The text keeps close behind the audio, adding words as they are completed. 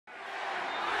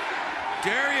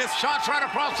Darius. Shots right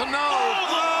across the nose. Oh,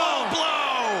 low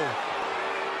blow.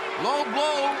 Low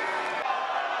blow.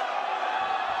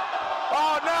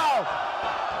 Oh, no.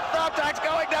 Thumbtack's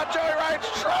going down Joey Ryan's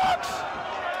trunks.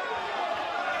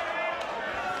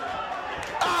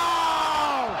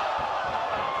 Oh!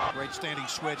 Great standing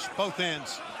switch, both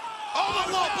ends. Oh,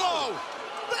 the low blow.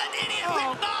 That idiot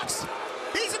Rick Knox.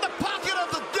 He's in the pocket of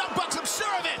the Young Bucks, I'm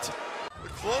sure of it. The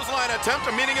clothesline attempt,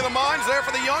 a meeting of the minds there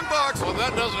for the Young Bucks. Well,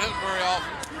 that doesn't hit very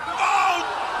often. Oh!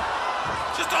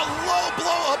 Just a low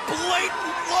blow, a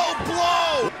blatant low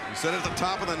blow. We said at the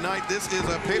top of the night, this is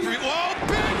a pay-per-view. Whoa,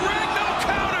 big ring, no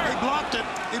counter. He blocked it.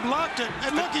 He blocked it.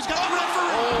 And look, he's got the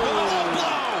referee. Low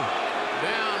blow.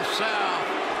 Down south.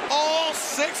 All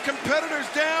 6 competitors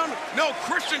down. No,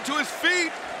 Christian to his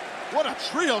feet. What a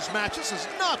trios match. This is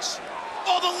nuts.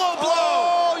 Oh, the low blow.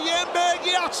 Oh, Yambag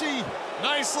Yahtzee.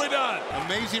 Nicely done.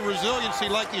 Amazing resiliency,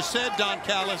 like you said, Don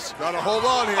Callis. Got to hold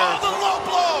on here. Oh, the low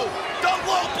blow. The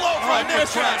low blow from Nick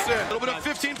Jackson. A little bit of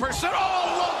 15%. Oh,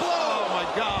 low blow. Oh, my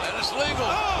God. That is legal.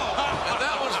 And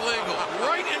that was legal.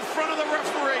 Right in front of the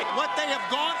referee. What they have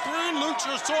gone through,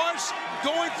 Luchasaurus,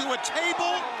 going through a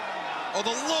table. Oh,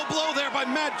 the low blow there by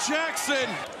Matt Jackson.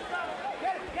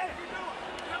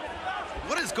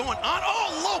 What is going on?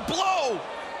 Oh, low blow.